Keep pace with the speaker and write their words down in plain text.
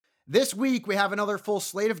This week, we have another full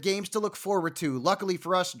slate of games to look forward to. Luckily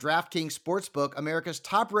for us, DraftKings Sportsbook, America's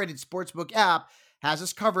top-rated sportsbook app, has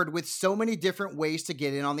us covered with so many different ways to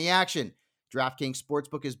get in on the action. DraftKings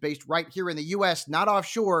Sportsbook is based right here in the U.S., not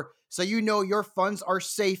offshore, so you know your funds are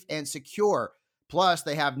safe and secure. Plus,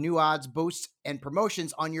 they have new odds, boosts, and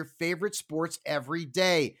promotions on your favorite sports every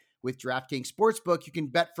day. With DraftKings Sportsbook, you can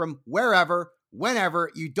bet from wherever, whenever.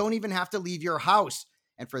 You don't even have to leave your house.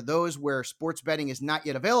 And for those where sports betting is not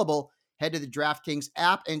yet available, head to the DraftKings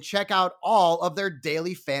app and check out all of their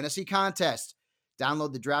daily fantasy contests.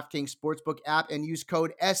 Download the DraftKings Sportsbook app and use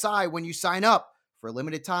code SI when you sign up. For a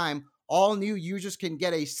limited time, all new users can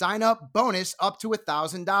get a sign-up bonus up to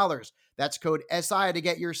 $1,000. That's code SI to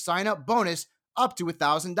get your sign-up bonus up to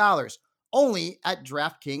 $1,000. Only at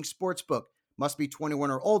DraftKings Sportsbook. Must be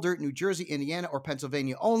 21 or older, New Jersey, Indiana, or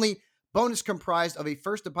Pennsylvania only. Bonus comprised of a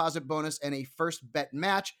first deposit bonus and a first bet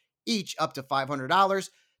match, each up to $500.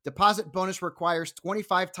 Deposit bonus requires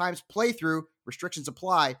 25 times playthrough. Restrictions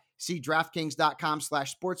apply. See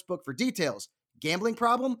DraftKings.com/sportsbook for details. Gambling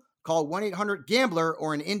problem? Call 1-800-GAMBLER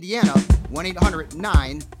or in Indiana,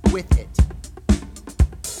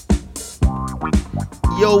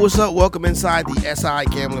 1-800-9-WITH-IT. Yo, what's up? Welcome inside the SI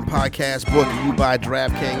Gambling Podcast, brought to you by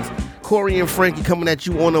DraftKings. Corey and Frankie coming at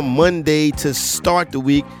you on a Monday to start the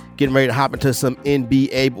week. Getting ready to hop into some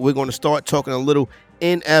NBA, but we're going to start talking a little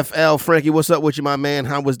NFL. Frankie, what's up with you, my man?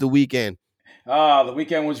 How was the weekend? The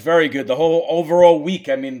weekend was very good. The whole overall week,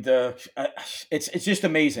 I mean, it's just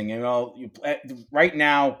amazing. You know, right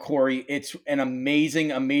now, Corey, it's an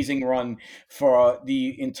amazing run for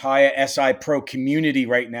the entire SI Pro community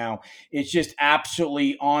right now. It's just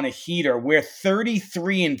absolutely on a heater. We're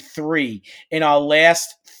 33-3 in our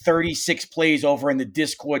last 36 plays over in the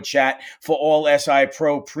Discord chat for all SI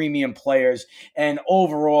Pro premium players. And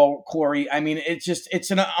overall, Corey, I mean, it's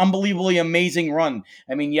an unbelievably amazing run.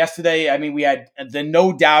 I mean, yesterday, we had the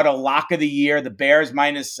no doubt a lock of the year, the Bears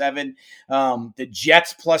 -7, the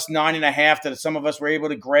Jets +9.5 that some of us were able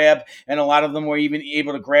to grab, and a lot of them were even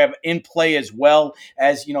able to grab in play as well.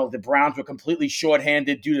 As you know, the Browns were completely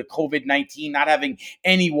shorthanded due to COVID-19, not having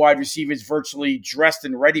any wide receivers virtually dressed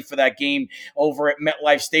and ready for that game over at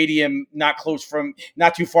MetLife Stadium, not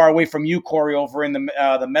too far away from you, Corey, over in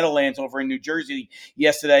the Meadowlands over in New Jersey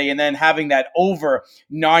yesterday, and then having that over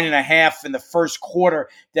 9.5 in the first quarter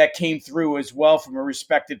that came through as well from a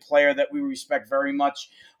respected player that we respect very much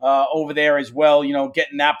over there as well. You know,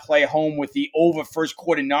 getting that play home with the over first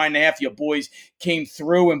quarter 9.5. Your boys came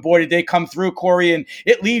through, and boy, did they come through, Corey. And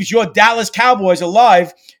it leaves your Dallas Cowboys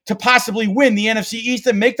alive to possibly win the NFC East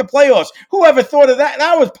and make the playoffs. Whoever thought of that?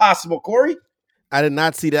 That was possible, Corey. I did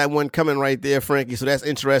not see that one coming right there, Frankie. So that's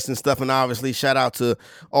interesting stuff. And obviously, shout out to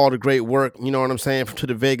all the great work, you know what I'm saying, to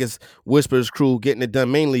the Vegas Whispers crew, getting it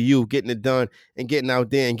done, mainly you, getting it done and getting out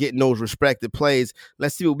there and getting those respected plays.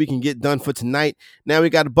 Let's see what we can get done for tonight. Now we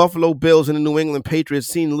got the Buffalo Bills and the New England Patriots.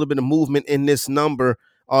 Seeing a little bit of movement in this number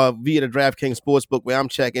via the DraftKings Sportsbook where I'm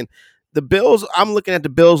checking. The Bills, I'm looking at the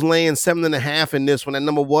Bills laying 7.5 in this one. That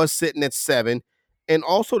number was sitting at 7. And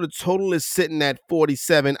also the total is sitting at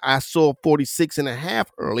 47. I saw 46.5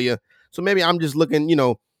 earlier. So maybe I'm just looking,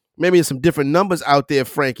 maybe there's some different numbers out there,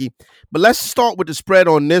 Frankie. But let's start with the spread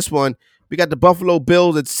on this one. We got the Buffalo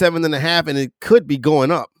Bills at 7.5, and it could be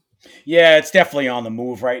going up. Yeah, it's definitely on the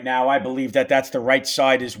move right now. I believe that that's the right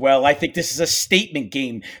side as well. I think this is a statement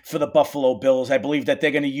game for the Buffalo Bills. I believe that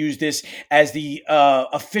they're going to use this as the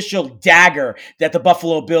official dagger that the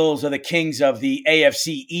Buffalo Bills are the kings of the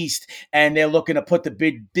AFC East, and they're looking to put the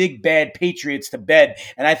big bad Patriots to bed.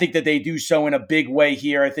 And I think that they do so in a big way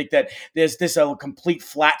here. I think that there's a complete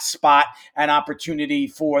flat spot and opportunity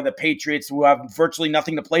for the Patriots who have virtually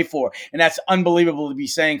nothing to play for. And that's unbelievable to be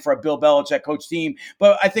saying for a Bill Belichick coach team.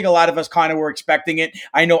 But I think a lot of us kind of were expecting it.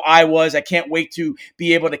 I know I was. I can't wait to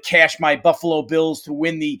be able to cash my Buffalo Bills to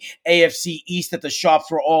win the AFC East that the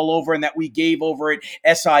shops were all over and that we gave over at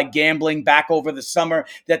SI Gambling back over the summer,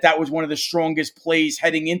 that was one of the strongest plays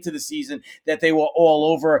heading into the season, that they were all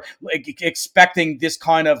over expecting this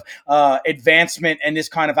kind of advancement and this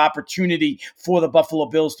kind of opportunity for the Buffalo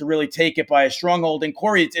Bills to really take it by a stronghold. And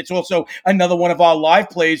Corey, it's also another one of our live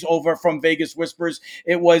plays over from Vegas Whispers.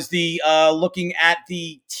 It was the looking at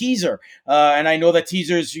the teaser. And I know that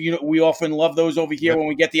teasers, we often love those over here when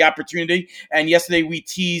we get the opportunity. And yesterday we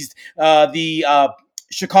teased the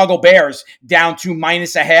Chicago Bears down to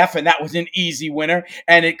 -0.5, and that was an easy winner.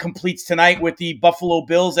 And it completes tonight with the Buffalo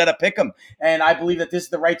Bills at a pick'em. And I believe that this is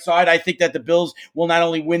the right side. I think that the Bills will not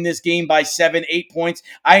only win this game by 7, 8 points,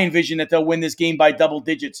 I envision that they'll win this game by double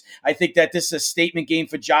digits. I think that this is a statement game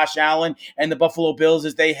for Josh Allen and the Buffalo Bills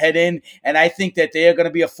as they head in. And I think that they are going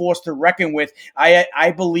to be a force to reckon with.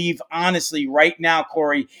 I believe, honestly, right now,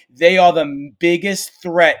 Corey, they are the biggest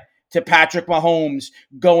threat to Patrick Mahomes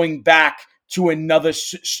going back to another,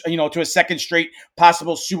 to a second straight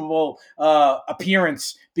possible Super Bowl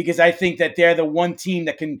appearance, because I think that they're the one team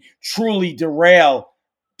that can truly derail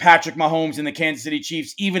Patrick Mahomes and the Kansas City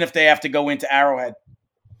Chiefs, even if they have to go into Arrowhead.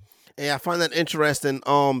 Yeah, I find that interesting,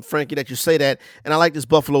 Frankie, that you say that, and I like this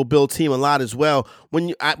Buffalo Bill team a lot as well.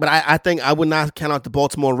 I think I would not count out the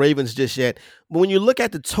Baltimore Ravens just yet. But when you look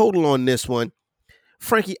at the total on this one,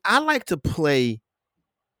 Frankie, I like to play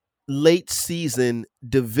late season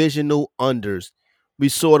divisional unders. We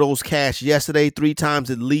saw those cash yesterday 3 times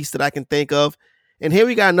at least that I can think of, and here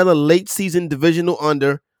we got another late season divisional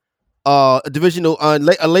under, a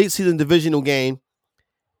late season divisional game.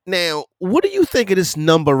 Now, what do you think of this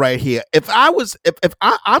number right here? If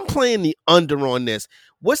I'm playing the under on this,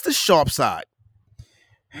 what's the sharp side?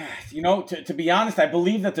 To be honest, I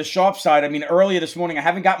believe that the sharp side, earlier this morning, I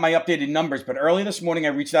haven't got my updated numbers, but earlier this morning, I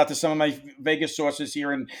reached out to some of my Vegas sources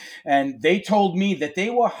here, and they told me that they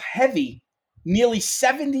were heavy, nearly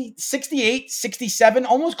 70, 68, 67,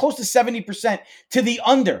 almost close to 70% to the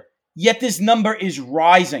under, yet this number is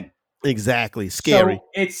rising. Exactly. Scary. So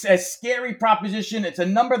it's a scary proposition. It's a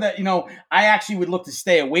number that, I actually would look to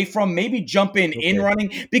stay away from, maybe jump in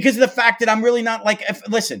running, because of the fact that I'm really not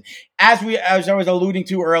listen, as I was alluding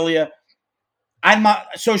to earlier, I'm not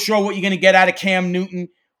so sure what you're going to get out of Cam Newton,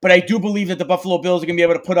 but I do believe that the Buffalo Bills are going to be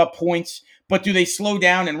able to put up points. But do they slow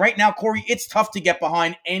down? And right now, Corey, it's tough to get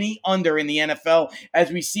behind any under in the NFL, as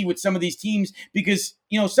we see with some of these teams, because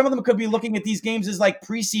some of them could be looking at these games as like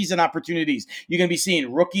preseason opportunities. You're going to be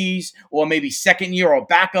seeing rookies or maybe second year or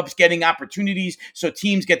backups getting opportunities. So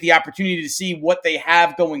teams get the opportunity to see what they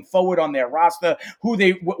have going forward on their roster,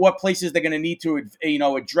 what places they're going to need to,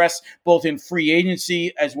 address both in free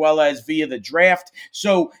agency as well as via the draft.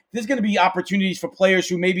 So there's going to be opportunities for players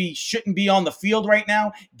who maybe shouldn't be on the field right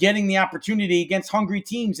now, getting the opportunity against hungry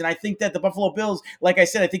teams. And I think that the Buffalo Bills, like I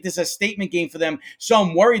said, I think this is a statement game for them. So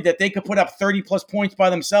I'm worried that they could put up 30 plus points by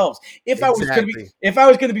themselves. If I was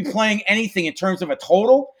going to be playing anything in terms of a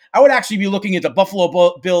total, I would actually be looking at the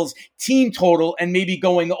Buffalo Bills team total and maybe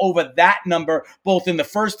going over that number both in the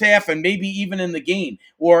first half and maybe even in the game.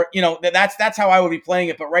 Or, that's how I would be playing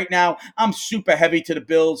it. But right now, I'm super heavy to the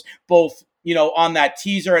Bills, both on that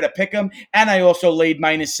teaser at a pick'em, and I also laid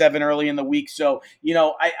 -7 early in the week. So,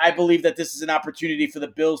 I believe that this is an opportunity for the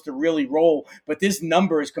Bills to really roll. But this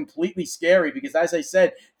number is completely scary because, as I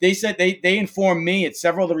said, they informed me at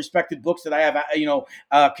several of the respected books that I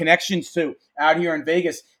have, connections to out here in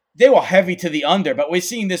Vegas. They were heavy to the under, but we're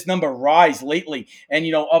seeing this number rise lately, and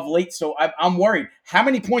of late. So I'm worried. How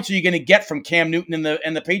many points are you going to get from Cam Newton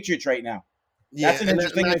and the Patriots right now? Yeah, that's an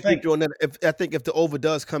interesting thing. I think if the over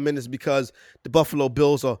does come in, it's because the Buffalo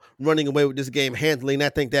Bills are running away with this game handily, and I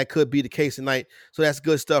think that could be the case tonight. So that's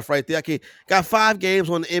good stuff right there. Okay, got 5 games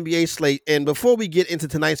on the NBA slate, and before we get into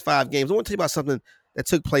tonight's 5 games, I want to tell you about something that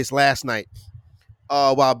took place last night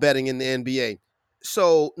while betting in the NBA.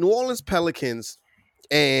 So New Orleans Pelicans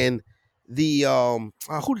and the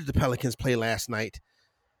who did the Pelicans play last night?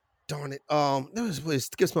 Darn it, it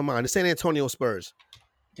skips my mind. The San Antonio Spurs.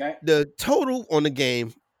 Okay. The total on the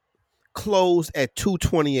game closed at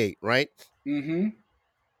 228, right? Mm-hmm.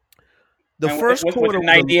 The first quarter was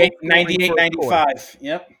 98, 95.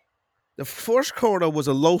 Yep. The first quarter was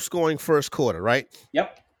a low-scoring first quarter, right?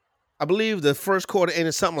 Yep. I believe the first quarter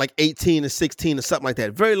ended something like 18-16 or something like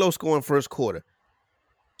that. Very low-scoring first quarter.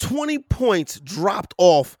 20 points dropped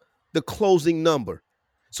off the closing number.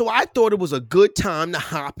 So I thought it was a good time to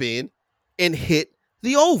hop in and hit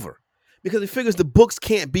the over, because it figures the books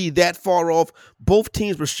can't be that far off. Both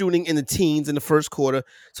teams were shooting in the teens in the first quarter.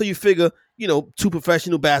 So you figure, 2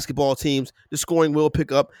 professional basketball teams, the scoring will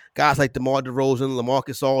pick up. Guys like DeMar DeRozan,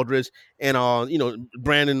 LaMarcus Aldridge, and,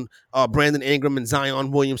 Brandon Ingram and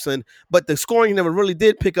Zion Williamson. But the scoring never really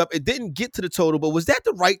did pick up. It didn't get to the total, but was that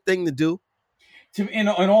the right thing to do? In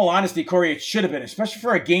all honesty, Corey, it should have been, especially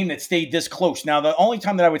for a game that stayed this close. Now, the only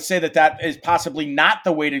time that I would say that is possibly not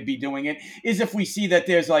the way to be doing it is if we see that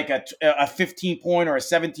there's like a 15-point or a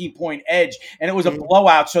 17-point edge, and it was a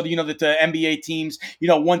blowout. So that the NBA teams,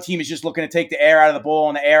 one team is just looking to take the air out of the ball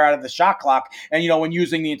and the air out of the shot clock, and when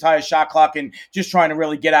using the entire shot clock and just trying to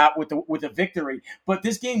really get out with a victory. But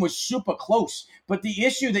this game was super close. But the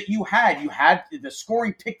issue that you had the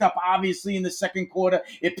scoring picked up obviously in the second quarter.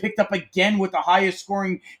 It picked up again with the highest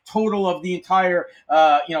scoring total of the entire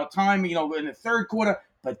time in the third quarter.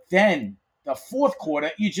 But then the fourth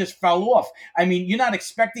quarter, you just fell off. I mean, you're not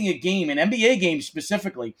expecting a game, an NBA game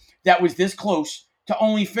specifically, that was this close to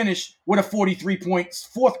only finish with a 43-point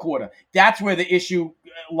fourth quarter. That's where the issue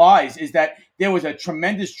lies, is that there was a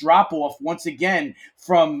tremendous drop-off once again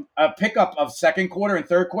from a pickup of second quarter and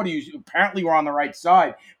third quarter. You apparently were on the right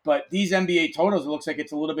side, but these NBA totals, it looks like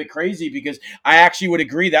it's a little bit crazy, because I actually would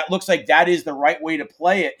agree that looks like that is the right way to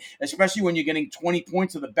play it, especially when you're getting 20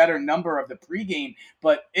 points of the better number of the pregame.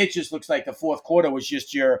 But it just looks like the fourth quarter was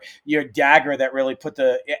just your dagger that really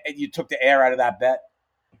you took the air out of that bet.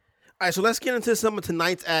 All right, so let's get into some of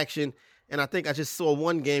tonight's action. And I think I just saw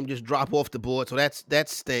one game just drop off the board, so that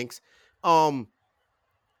stinks. Is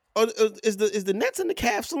the Nets and the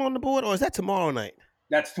Cavs still on the board, or is that tomorrow night?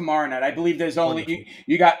 That's tomorrow night. I believe there's only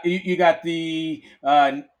you got the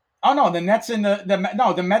the Nets and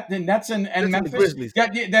the Nets and Memphis. Grizzlies.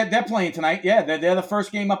 They're playing tonight. Yeah, they're the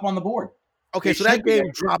first game up on the board. Okay, so that game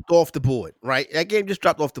dropped off the board, right? That game just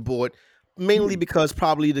dropped off the board, mainly because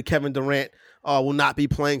probably the Kevin Durant will not be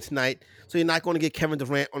playing tonight. So you're not going to get Kevin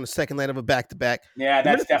Durant on the second night of a back-to-back. Yeah,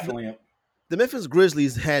 that's definitely it. The Memphis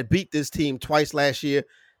Grizzlies had beat this team twice last year.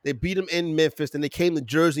 They beat them in Memphis, then they came to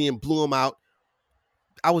Jersey and blew them out.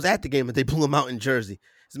 I was at the game, but they blew them out in Jersey.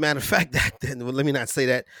 As a matter of fact, let me not say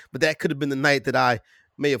that, but that could have been the night that I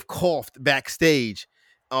may have coughed backstage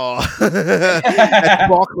at the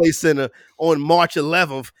Barclays Center on March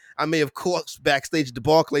 11th. I may have coughed backstage at the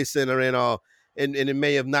Barclays Center, and it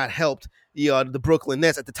may have not helped the Brooklyn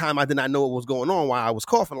Nets. At the time, I did not know what was going on while I was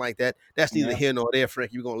coughing like that. That's neither here nor there,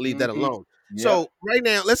 Frankie. We're going to leave that alone. Yeah. So right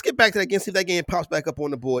now, let's get back to that game, see if that game pops back up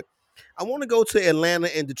on the board. I want to go to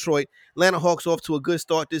Atlanta and Detroit. Atlanta Hawks off to a good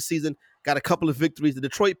start this season. Got a couple of victories. The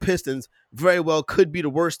Detroit Pistons very well could be the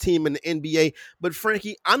worst team in the NBA. But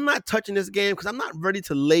Frankie, I'm not touching this game because I'm not ready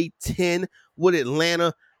to lay 10 with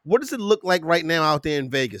Atlanta. What does it look like right now out there in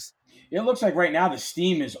Vegas? It looks like right now the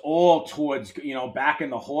steam is all towards, back in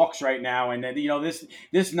the Hawks right now. And,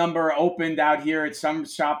 this number opened out here at some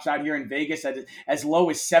shops out here in Vegas at as low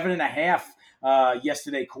as 7.5.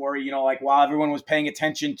 Yesterday, Corey, while everyone was paying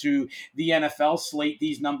attention to the NFL slate,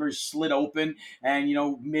 these numbers slid open and,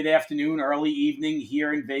 mid-afternoon, early evening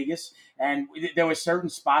here in Vegas. And there were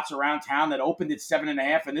certain spots around town that opened at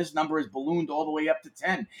 7.5, and this number is ballooned all the way up to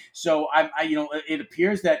 10. So it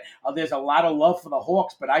appears that there's a lot of love for the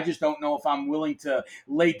Hawks, but I just don't know if I'm willing to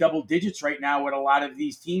lay double digits right now with a lot of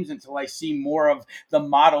these teams until I see more of the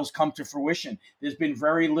models come to fruition. There's been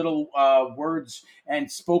very little words and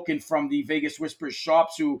spoken from the Vegas Whispers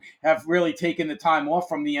shops, who have really taken the time off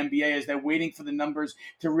from the NBA as they're waiting for the numbers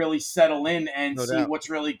to really settle in and see what's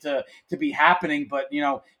really to be happening. But,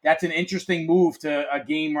 that's an interesting move to a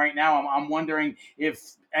game right now. I'm wondering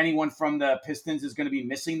if anyone from the Pistons is going to be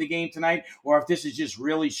missing the game tonight, or if this is just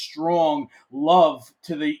really strong love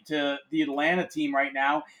to the Atlanta team right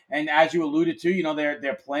now. And as you alluded to,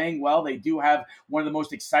 they're playing well. They do have one of the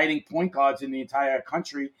most exciting point guards in the entire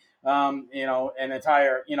country, an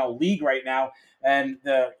entire league right now. And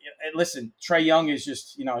listen, Trae Young is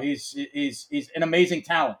just he's an amazing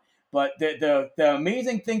talent. But the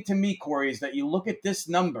amazing thing to me, Corey, is that you look at this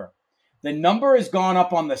number. The number has gone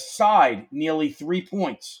up on the side nearly 3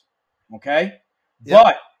 points. Okay? Yep.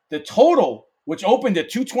 But the total, which opened at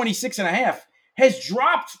 226.5, has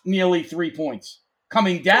dropped nearly 3 points,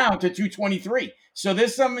 coming down to 223. So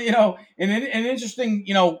there's some, an interesting,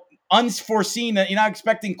 unforeseen, that you're not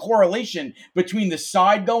expecting correlation between the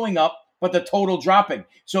side going up but the total dropping.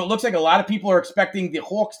 So it looks like a lot of people are expecting the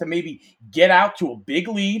Hawks to maybe get out to a big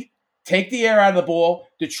lead, take the air out of the ball,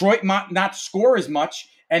 Detroit might not score as much,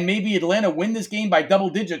 and maybe Atlanta win this game by double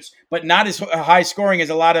digits, but not as high scoring as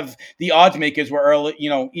a lot of the odds makers were early,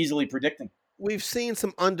 easily predicting. We've seen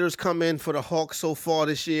some unders come in for the Hawks so far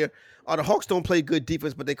this year. The Hawks don't play good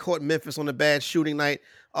defense, but they caught Memphis on a bad shooting night.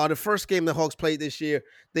 The first game the Hawks played this year,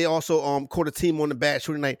 they also caught a team on a bad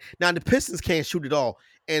shooting night. Now, the Pistons can't shoot at all.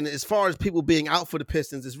 And as far as people being out for the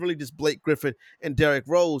Pistons, it's really just Blake Griffin and Derrick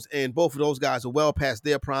Rose, and both of those guys are well past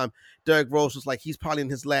their prime. Derrick Rose was like he's probably in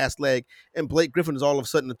his last leg, and Blake Griffin is all of a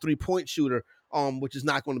sudden a three-point shooter which is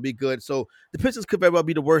not going to be good. So the Pistons could very well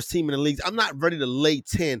be the worst team in the league. I'm not ready to lay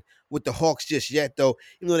 10 with the Hawks just yet, though,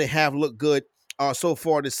 even though they have looked good so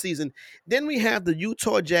far this season. Then we have the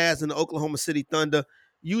Utah Jazz and the Oklahoma City Thunder.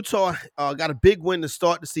 Utah got a big win to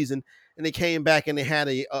start the season, and they came back and they had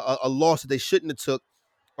a loss that they shouldn't have took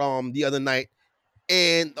the other night.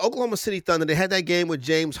 And the Oklahoma City Thunder, they had that game where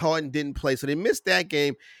James Harden didn't play, so they missed that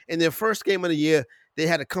game. In their first game of the year, they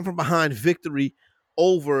had a come from behind victory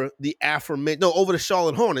over the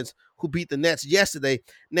Charlotte Hornets, who beat the Nets yesterday.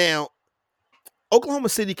 Now, Oklahoma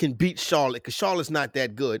City can beat Charlotte because Charlotte's not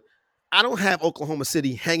that good. I don't have Oklahoma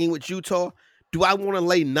City hanging with Utah. Do I want to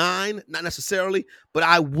lay 9? Not necessarily, but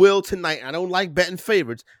I will tonight. I don't like betting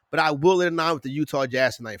favorites, but I will lay 9 with the Utah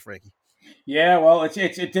Jazz tonight, Frankie. Yeah, well,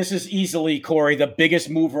 this is easily, Corey, the biggest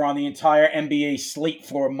mover on the entire NBA slate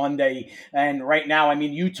for Monday. And right now, I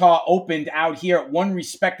mean, Utah opened out here at one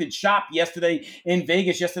respected shop yesterday in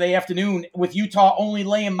Vegas, yesterday afternoon, with Utah only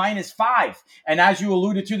laying -5. And as you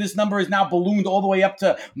alluded to, this number is now ballooned all the way up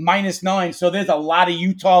to -9. So there's a lot of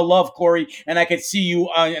Utah love, Corey. And I could see you,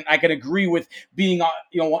 and I could agree with being,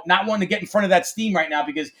 not wanting to get in front of that steam right now,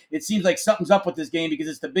 because it seems like something's up with this game because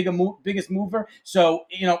it's the biggest mover. So,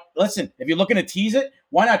 listen, if you're looking to tease it,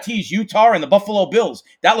 why not tease Utah and the Buffalo Bills?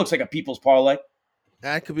 That looks like a people's parlay.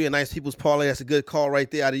 That could be a nice people's parlay. That's a good call right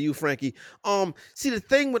there out of you, Frankie. See, the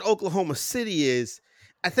thing with Oklahoma City is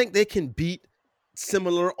I think they can beat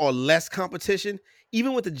similar or less competition.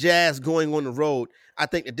 Even with the Jazz going on the road, I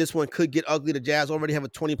think that this one could get ugly. The Jazz already have a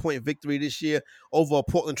 20-point victory this year over a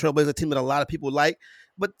Portland Trailblazer team that a lot of people like.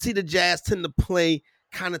 But see, the Jazz tend to play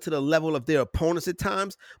kind of to the level of their opponents at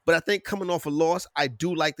times. But I think coming off a loss, I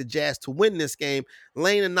do like the Jazz to win this game.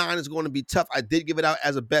 Laying a 9 is going to be tough. I did give it out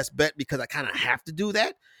as a best bet because I kind of have to do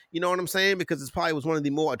that. You know what I'm saying? Because it probably was one of the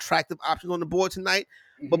more attractive options on the board tonight.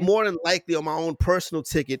 Mm-hmm. But more than likely on my own personal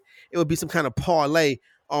ticket, it would be some kind of parlay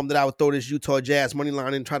that I would throw this Utah Jazz money line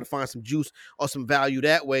in and try to find some juice or some value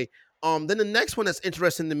that way. Then the next one that's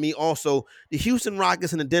interesting to me also, the Houston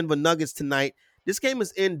Rockets and the Denver Nuggets tonight. This game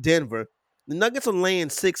is in Denver. The Nuggets are laying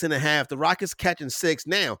 6.5. The Rockets catching 6.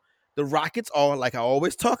 Now, the Rockets are, like I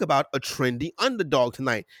always talk about, a trendy underdog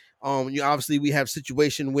tonight. Obviously we have a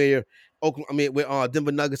situation where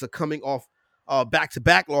Denver Nuggets are coming off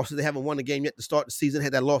back-to-back losses. They haven't won a game yet to start the season.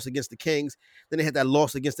 Had that loss against the Kings. Then they had that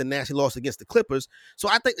loss against the nasty loss against the Clippers. So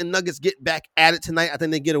I think the Nuggets get back at it tonight. I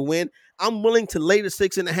think they get a win. I'm willing to lay the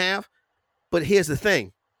 6.5. But here's the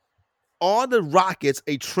thing. Are the Rockets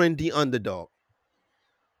a trendy underdog?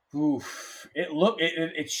 Oof.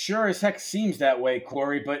 It sure as heck seems that way,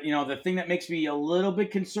 Corey. But, the thing that makes me a little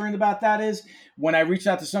bit concerned about that is when I reached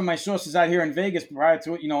out to some of my sources out here in Vegas prior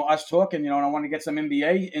to, us talking, and I want to get some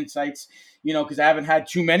NBA insights, because I haven't had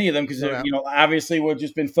too many of them because, obviously we've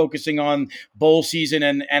just been focusing on bowl season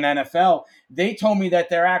and NFL. They told me that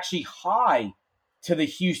they're actually high to the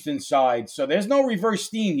Houston side. So there's no reverse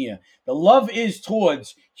steam here. The love is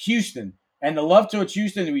towards Houston. And the love towards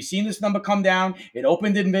Houston, we've seen this number come down. It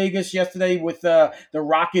opened in Vegas yesterday with the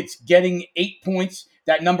Rockets getting 8 points.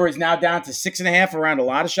 That number is now down to 6.5 around a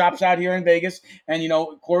lot of shops out here in Vegas. And,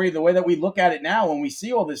 Corey, the way that we look at it now, when we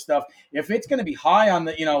see all this stuff, if it's going to be high on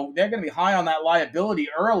they're going to be high on that liability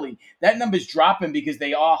early, that number's dropping because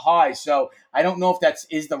they are high. So I don't know if that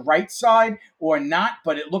is the right side or not,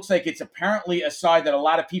 but it looks like it's apparently a side that a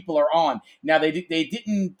lot of people are on. Now, they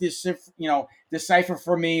didn't decipher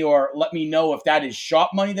for me or let me know if that is sharp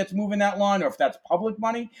money that's moving that line or if that's public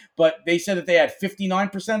money, but they said that they had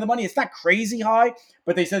 59% of the money. It's not crazy high,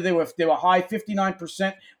 but they said they were high.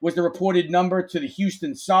 59% was the reported number to the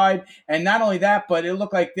Houston side. And not only that, but it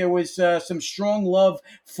looked like there was some strong love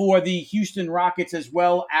for the Houston Rockets as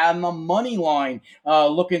well on the money line,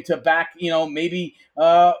 looking to back, maybe,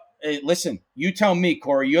 listen, you tell me,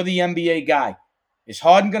 Corey, you're the NBA guy. Is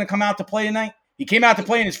Harden going to come out to play tonight? He came out to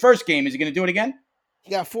play in his first game. Is he going to do it again? He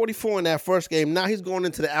got 44 in that first game. Now he's going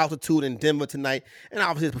into the altitude in Denver tonight. And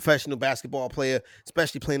obviously, he's a professional basketball player,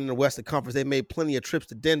 especially playing in the Western Conference. They made plenty of trips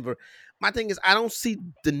to Denver. My thing is, I don't see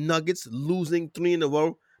the Nuggets losing 3 in a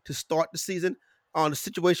row to start the season. On the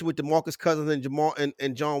situation with DeMarcus Cousins and Jamal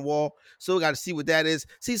and John Wall. So we got to see what that is.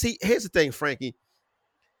 See, here's the thing, Frankie.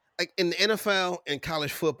 Like in the NFL and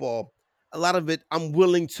college football, a lot of it, I'm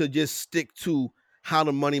willing to just stick to how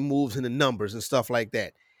the money moves and the numbers and stuff like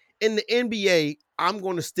that. In the NBA, I'm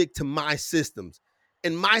going to stick to my systems.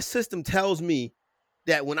 And my system tells me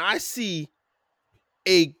that when I see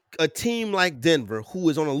a team like Denver, who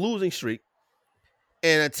is on a losing streak,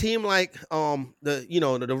 and a team like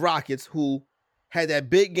the Rockets, who had that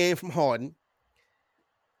big game from Harden,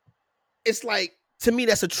 it's like, to me,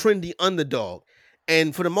 that's a trendy underdog.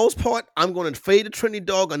 And for the most part, I'm going to fade the trendy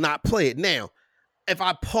dog or not play it. Now, if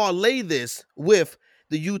I parlay this with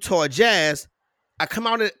the Utah Jazz, I come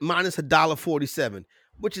out at minus $1.47,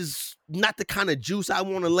 which is not the kind of juice I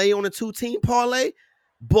want to lay on a 2-team parlay,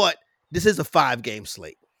 but this is a 5-game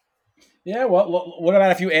slate. Yeah, well, what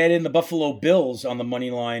about if you add in the Buffalo Bills on the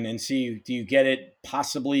money line and see, do you get it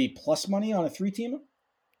possibly plus money on a 3-teamer?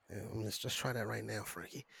 Yeah, let's just try that right now,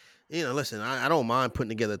 Frankie. Listen, I don't mind putting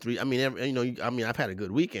together 3. I mean, I've had a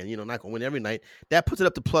good weekend. Not gonna win every night. That puts it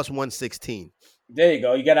up to plus 116. There you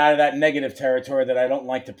go. You get out of that negative territory that I don't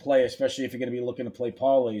like to play, especially if you're going to be looking to play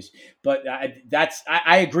parlays. But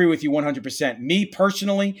I agree with you 100%. Me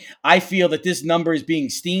personally, I feel that this number is being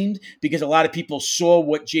steamed because a lot of people saw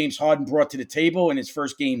what James Harden brought to the table in his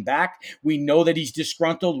first game back. We know that he's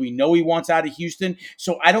disgruntled. We know he wants out of Houston.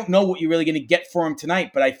 So I don't know what you're really going to get for him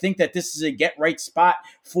tonight. But I think that this is a get-right spot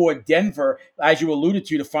for Denver, as you alluded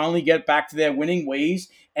to finally get back to their winning ways.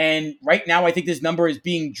 And right now, I think this number is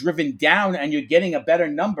being driven down, and you're getting a better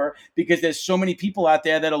number because there's so many people out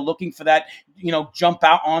there that are looking for that, jump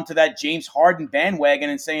out onto that James Harden bandwagon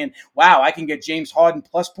and saying, wow, I can get James Harden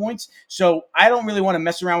plus points. So I don't really want to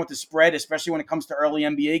mess around with the spread, especially when it comes to early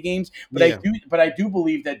NBA games. But I do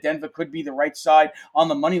believe that Denver could be the right side on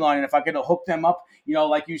the money line. And if I could hook them up,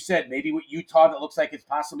 like you said, maybe with Utah, that looks like it's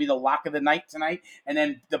possibly the lock of the night tonight. And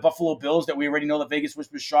then the Buffalo Bills that we already know the Vegas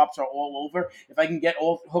Whisper shops are all over. If I can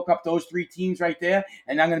hook up those 3 teams right there,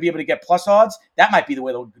 and I'm going to be able to get plus odds, that might be the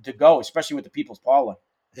way to go, especially with the People's Parlay.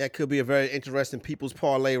 That could be a very interesting People's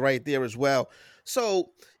Parlay right there as well.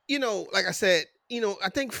 So, like I said, I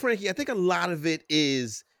think, Frankie, a lot of it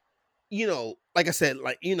is, like I said,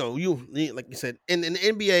 like you said, in the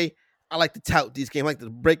NBA, I like to tout these games. I like to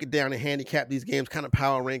break it down and handicap these games, kind of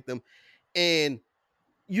power rank them. And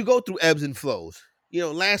you go through ebbs and flows.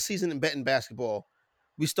 Last season in betting basketball,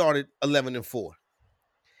 we started 11-4.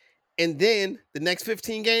 And then the next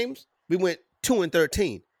 15 games, we went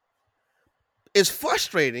 2-13. It's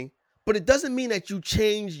frustrating, but it doesn't mean that you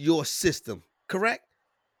change your system, correct?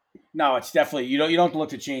 No, it's definitely you don't look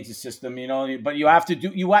to change the system, but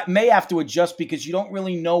you may have to adjust because you don't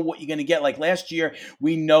really know what you're going to get. Like last year,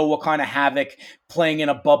 we know what kind of havoc playing in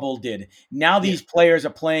a bubble did. Now these players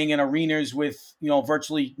are playing in arenas with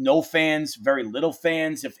virtually no fans, very little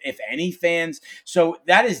fans, if any fans. So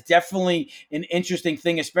that is definitely an interesting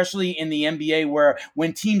thing, especially in the NBA, where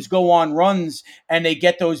when teams go on runs and they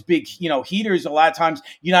get those big heaters, a lot of times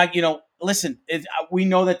listen, we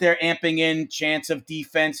know that they're amping in chants of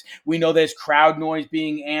defense. We know there's crowd noise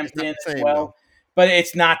being amped in as well. Though. But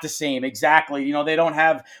it's not the same. Exactly. They don't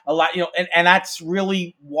have a lot, and that's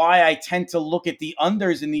really why I tend to look at the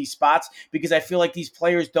unders in these spots because I feel like these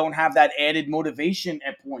players don't have that added motivation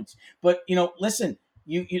at points. But, listen,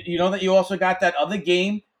 you know that you also got that other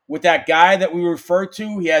game with that guy that we refer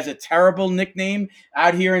to. He has a terrible nickname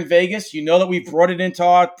out here in Vegas. You know that we brought it into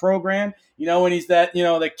our program, and he's that,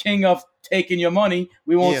 the king of taking your money.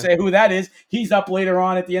 We won't say who that is. He's up later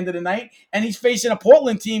on at the end of the night, and he's facing a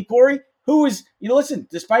Portland team, Corey, who is, listen,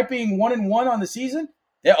 despite being 1-1 on the season,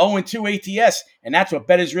 they're 0-2 ATS, and that's what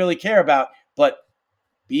bettors really care about. But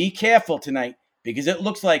be careful tonight because it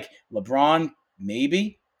looks like LeBron,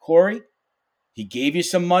 maybe, Corey, he gave you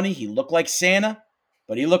some money. He looked like Santa,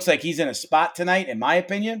 but he looks like he's in a spot tonight, in my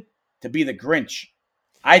opinion, to be the Grinch.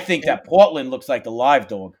 I think that Portland looks like the live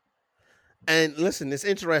dog. And listen, it's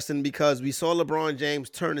interesting because we saw LeBron James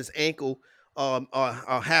turn his ankle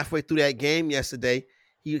halfway through that game yesterday.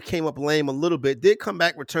 He came up lame a little bit, did come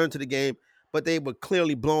back, return to the game, but they were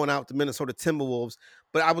clearly blowing out the Minnesota Timberwolves.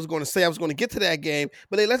 But I was going to get to that game,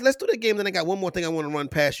 but let's do that game. Then I got one more thing I want to run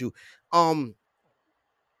past you.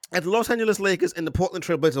 At the Los Angeles Lakers and the Portland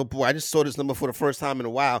Trail Blazers, oh boy, I just saw this number for the first time in a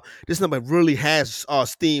while. This number really has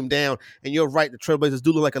steamed down, and you're right, the Trailblazers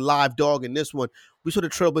do look like a live dog in this one. We saw the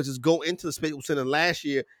Trailblazers go into the Staples Center last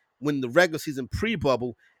year when the regular season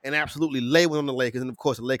pre-bubble and absolutely lay one on the Lakers. And, of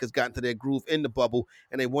course, the Lakers got into their groove in the bubble,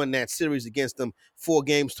 and they won that series against them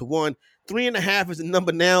 4-1. 3.5 is the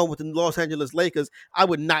number now with the Los Angeles Lakers. I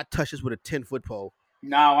would not touch this with a 10-foot pole.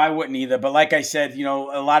 No, I wouldn't either. But like I said, a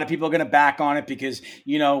lot of people are going to back on it because,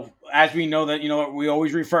 as we know that, we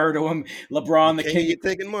always refer to him, LeBron, the king. You're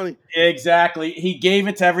taking money. Exactly. He gave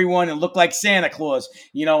it to everyone and looked like Santa Claus,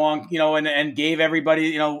 and gave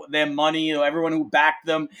everybody, their money, everyone who backed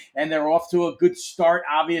them. And they're off to a good start.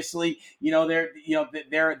 Obviously,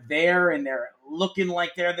 they're there and they're looking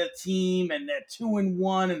like they're the team and they're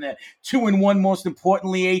 2-1 and they're 2-1, most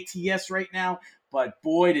importantly, ATS right now. But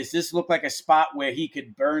boy, does this look like a spot where he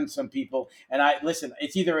could burn some people. And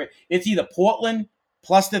it's either Portland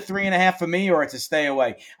plus the 3.5 for me, or it's a stay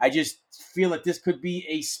away. I just feel that this could be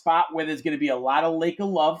a spot where there's going to be a lot of Laker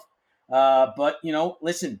love. But,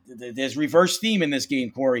 listen, there's reverse theme in this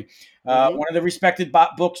game, Corey. Mm-hmm. One of the respected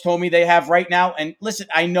books told me they have right now. And listen,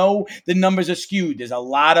 I know the numbers are skewed. There's a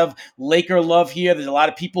lot of Laker love here. There's a lot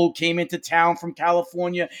of people who came into town from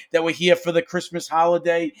California that were here for the Christmas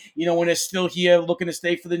holiday, when they're still here looking to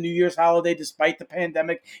stay for the New Year's holiday, despite the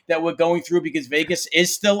pandemic that we're going through, because Vegas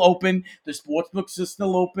is still open. The sports books are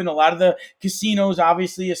still open. A lot of the casinos,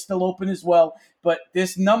 obviously, are still open as well. But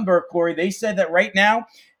this number, Corey, they said that right now,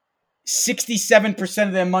 67%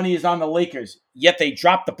 of their money is on the Lakers, yet they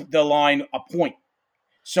dropped the line a point.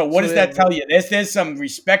 So what does that tell you? There's some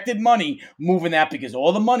respected money moving that, because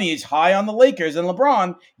all the money is high on the Lakers and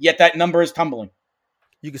LeBron, yet that number is tumbling.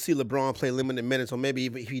 You can see LeBron play limited minutes, or maybe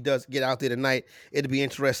even if he does get out there tonight, it'll be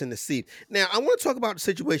interesting to see. Now, I want to talk about the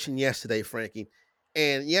situation yesterday, Frankie.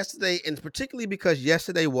 And particularly because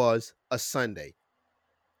yesterday was a Sunday.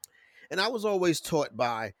 And I was always taught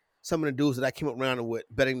by some of the dudes that I came around with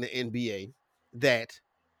betting the NBA that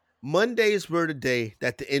Mondays were the day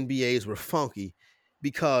that the NBAs were funky,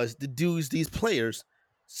 because these players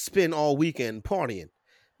spend all weekend partying.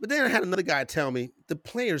 But then I had another guy tell me the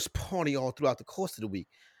players party all throughout the course of the week.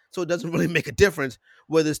 So it doesn't really make a difference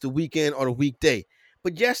whether it's the weekend or the weekday.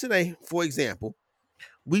 But yesterday, for example,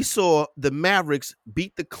 we saw the Mavericks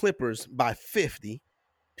beat the Clippers by 50.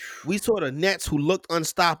 We saw the Nets, who looked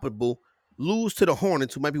unstoppable, lose to the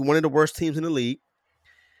Hornets, who might be one of the worst teams in the league.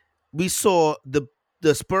 We saw the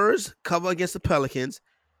Spurs cover against the Pelicans.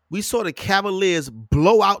 We saw the Cavaliers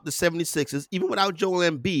blow out the 76ers. Even without Joel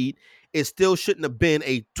Embiid, it still shouldn't have been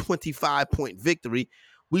a 25-point victory.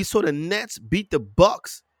 We saw the Nets beat the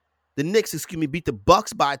Knicks beat the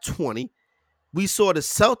Bucks by 20. We saw the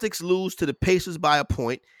Celtics lose to the Pacers by a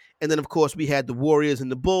point. And then, of course, we had the Warriors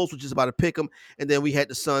and the Bulls, which is about to pick them. And then we had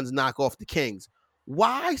the Suns knock off the Kings.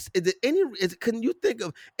 Why can you think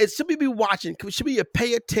of it? Should we be watching? Should we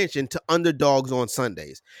pay attention to underdogs on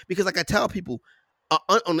Sundays? Because, like I tell people,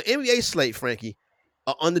 on the NBA slate, Frankie,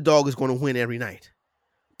 an underdog is going to win every night.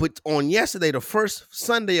 But on yesterday, the first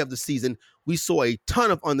Sunday of the season, we saw a ton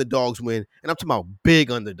of underdogs win, and I'm talking about big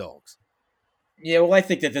underdogs. Yeah, well, I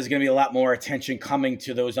think that there's going to be a lot more attention coming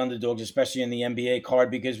to those underdogs, especially in the NBA card,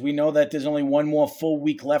 because we know that there's only one more full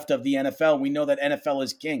week left of the NFL. We know that NFL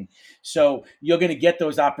is king. So you're going to get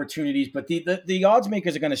those opportunities, but the odds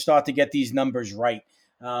makers are going to start to get these numbers right.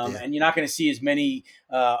 And you're not going to see as many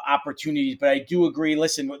opportunities, but I do agree.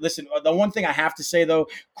 Listen, the one thing I have to say, though,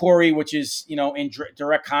 Corey, which is, in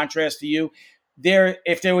direct contrast to you,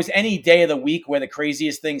 if there was any day of the week where the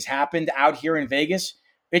craziest things happened out here in Vegas,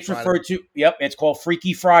 it's referred to, it's called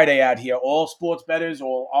Freaky Friday out here. All sports bettors,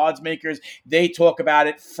 all odds makers, they talk about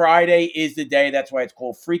it. Friday is the day. That's why it's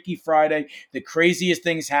called Freaky Friday. The craziest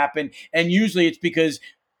things happen. And usually it's because,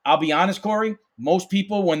 I'll be honest, Corey, most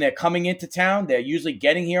people, when they're coming into town, they're usually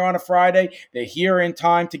getting here on a Friday. They're here in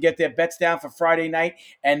time to get their bets down for Friday night,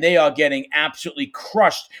 and they are getting absolutely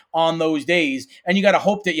crushed on those days. And you got to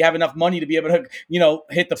hope that you have enough money to be able to,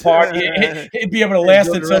 hit the party, be able to last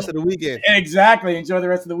until the rest of the weekend. Exactly, enjoy the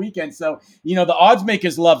rest of the weekend. So, the odds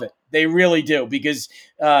makers love it. They really do, because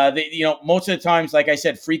most of the times, like I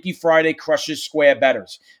said, Freaky Friday crushes square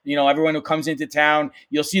bettors. Everyone who comes into town,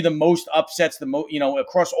 you'll see the most upsets,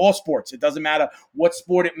 across all sports. It doesn't matter what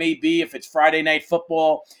sport it may be. If it's Friday night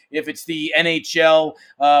football, if it's the NHL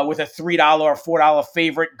with a $3 or $4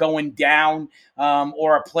 favorite going down,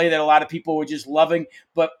 or a play that a lot of people were just loving.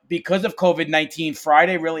 But because of COVID-19,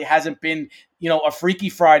 Friday really hasn't been a Freaky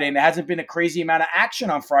Friday, and there hasn't been a crazy amount of action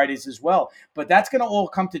on Fridays as well. But that's going to all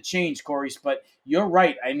come to change, Corey. But you're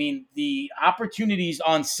right. I mean, the opportunities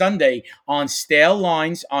on Sunday on stale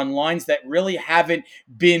lines, on lines that really haven't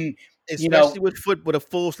been, especially with a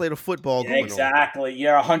full slate of football going on. Exactly.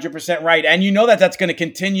 You're 100% right. And that's going to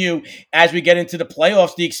continue as we get into the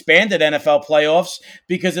playoffs, the expanded NFL playoffs,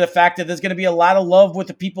 because of the fact that there's going to be a lot of love with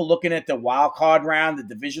the people looking at the wild card round, the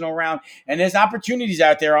divisional round. And there's opportunities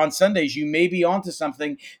out there on Sundays. You may be onto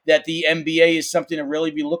something that the NBA is something to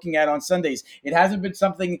really be looking at on Sundays. It hasn't been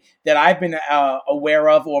something that I've been aware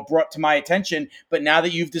of or brought to my attention. But now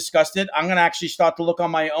that you've discussed it, I'm going to actually start to look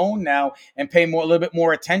on my own now and pay a little bit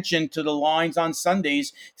more attention to the lines on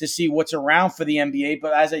Sundays to see what's around for the NBA.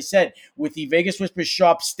 But as I said, with the Vegas Whispers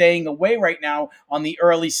shop staying away right now on the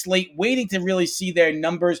early slate, waiting to really see their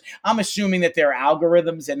numbers, I'm assuming that their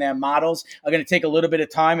algorithms and their models are going to take a little bit of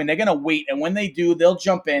time, and they're going to wait. And when they do, they'll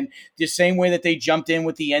jump in the same way that they jumped in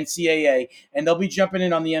with the NCAA, and they'll be jumping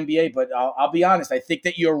in on the NBA. But I'll be honest, I think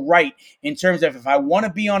that you're right in terms of if I want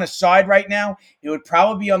to be on a side right now, it would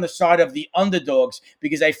probably be on the side of the underdogs,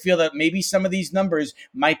 because I feel that maybe some of these numbers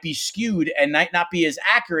might be skewed and might not be as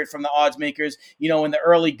accurate from the odds makers, in the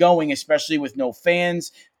early going, especially with no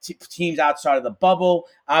fans, teams outside of the bubble,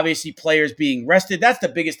 obviously players being rested. That's the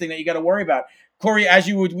biggest thing that you got to worry about. Corey, as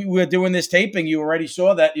we were doing this taping, you already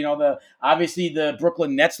saw that, obviously the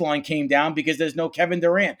Brooklyn Nets line came down because there's no Kevin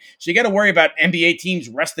Durant. So you got to worry about NBA teams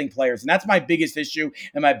resting players. And that's my biggest issue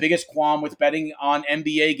and my biggest qualm with betting on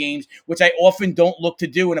NBA games, which I often don't look to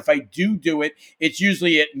do. And if I do it, it's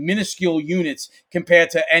usually at minuscule units compared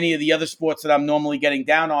to any of the other sports that I'm normally getting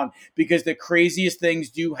down on, because the craziest things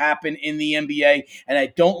do happen in the NBA. And I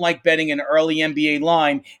don't like betting an early NBA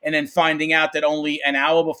line and then finding out that only an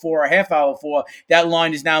hour before or a half hour before, that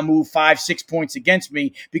line is now moved 5-6 points against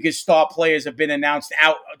me because star players have been announced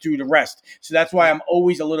out due to rest. So that's why I'm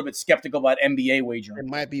always a little bit skeptical about NBA wagering. It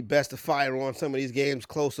might be best to fire on some of these games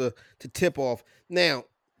closer to tip-off. Now,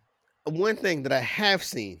 one thing that I have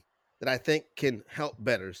seen that I think can help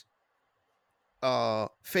bettors,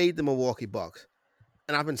 fade the Milwaukee Bucks.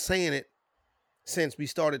 And I've been saying it since we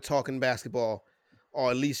started talking basketball,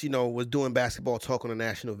 or at least, was doing basketball talk on the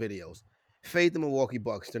national videos. Fade the Milwaukee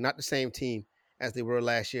Bucks. They're not the same team as they were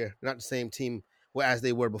last year. They're not the same team as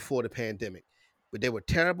they were before the pandemic. But they were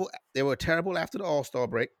terrible. They were terrible after the All-Star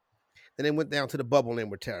break. Then they went down to the bubble and they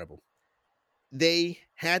were terrible. They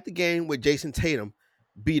had the game where Jason Tatum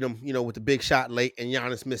beat them, with the big shot late, and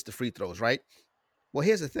Giannis missed the free throws, right? Well,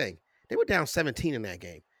 here's the thing. They were down 17 in that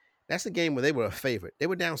game. That's a game where they were a favorite. They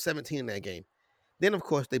were down 17 in that game. Then, of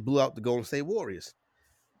course, they blew out the Golden State Warriors.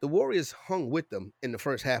 The Warriors hung with them in the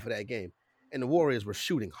first half of that game, and the Warriors were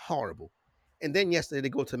shooting horrible. And then yesterday they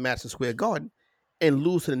go to Madison Square Garden and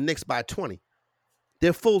lose to the Knicks by 20.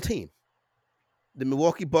 They're full team. The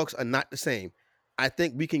Milwaukee Bucks are not the same. I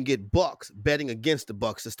think we can get Bucks betting against the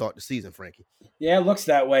Bucks to start the season, Frankie. Yeah, it looks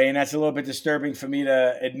that way, and that's a little bit disturbing for me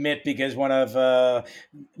to admit, because one of the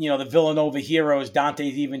Villanova heroes,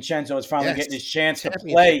 Dante DiVincenzo, is finally getting his chance to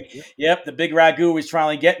play. Yep, the big Ragu is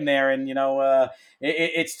finally getting there, and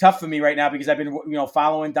it's tough for me right now because I've been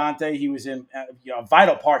following Dante. He was in a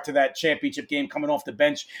vital part to that championship game, coming off the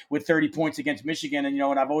bench with 30 points against Michigan, and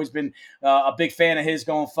and I've always been a big fan of his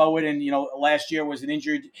going forward. And last year was an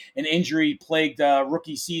injury plagued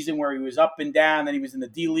rookie season where he was up and down. Then he was in the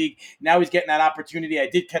D League. Now he's getting that opportunity. I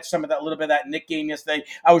did catch some of that, little bit of that Knick game yesterday.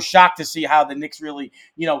 I was shocked to see how the Knicks really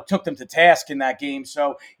took them to task in that game.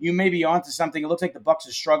 So you may be onto something. It looks like the Bucks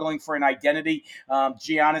are struggling for an identity.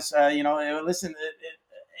 Giannis, listen.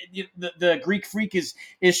 The Greek Freak is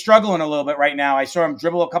struggling a little bit right now. I saw him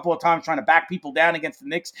dribble a couple of times trying to back people down against the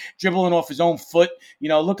Knicks, dribbling off his own foot.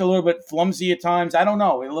 Looked a little bit flimsy at times. I don't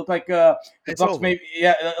know. It looked like the Bucks over. Maybe.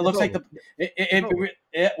 Yeah, it looks like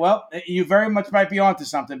well, you very much might be onto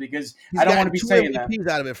something, because I don't want to be saying that. He's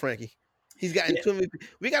out of it, Frankie. He's gotten two MVP.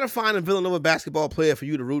 We got to find a Villanova basketball player for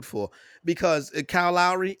you to root for, because Kyle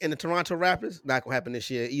Lowry and the Toronto Raptors, not going to happen this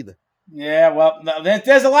year either. Yeah, well,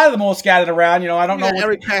 there's a lot of them all scattered around. I don't know.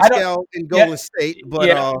 Eric Pascal in Golden State, but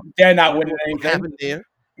they're not winning anything. There.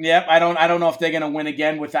 Yep, I don't know if they're going to win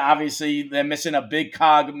again. With obviously they're missing a big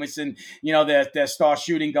cog, missing their star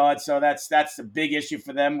shooting guard. So that's the big issue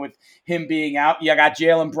for them with him being out. You got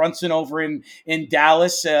Jalen Brunson over in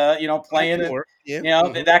Dallas, playing.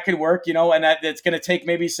 That could work, and that's going to take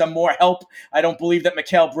maybe some more help. I don't believe that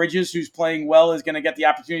Mikal Bridges, who's playing well, is going to get the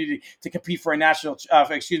opportunity to compete for an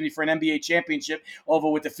for an NBA championship over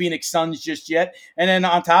with the Phoenix Suns just yet. And then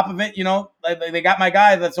on top of it, they got my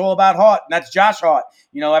guy that's all about Hart, and that's Josh Hart.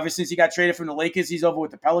 Ever since he got traded from the Lakers, he's over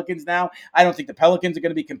with the Pelicans now. I don't think the Pelicans are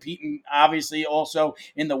going to be competing, obviously, also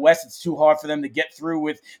in the West. It's too hard for them to get through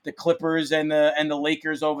with the Clippers and the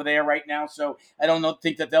Lakers over there right now. So I don't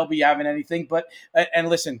think that they'll be having anything. But and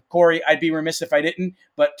listen, Corey, I'd be remiss if I didn't.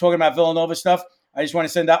 But talking about Villanova stuff, I just want to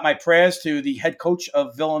send out my prayers to the head coach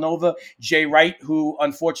of Villanova, Jay Wright, who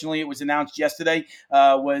unfortunately, it was announced yesterday,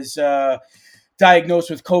 was diagnosed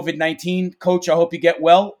with COVID-19. Coach, I hope you get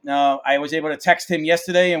well. I was able to text him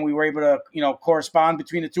yesterday, and we were able to, correspond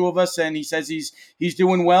between the two of us. And he says he's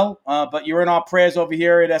doing well. But you're in our prayers over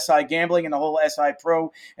here at SI Gambling and the whole SI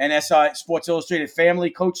Pro and SI Sports Illustrated family,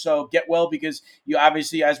 Coach. So get well, because you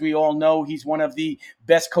obviously, as we all know, he's one of the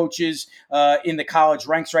best coaches in the college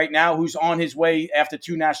ranks right now, who's on his way after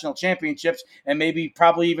 2 national championships, and maybe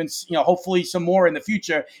probably even, hopefully some more in the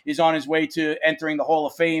future, is on his way to entering the Hall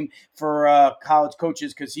of Fame for college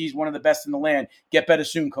coaches, because he's one of the best in the land. Get better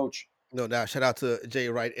soon, Coach. No doubt. Shout out to Jay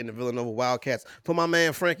Wright and the Villanova Wildcats. For my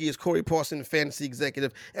man Frankie, is Corey Parson, Fantasy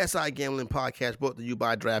Executive, SI Gambling Podcast, brought to you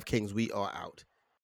by DraftKings. We are out.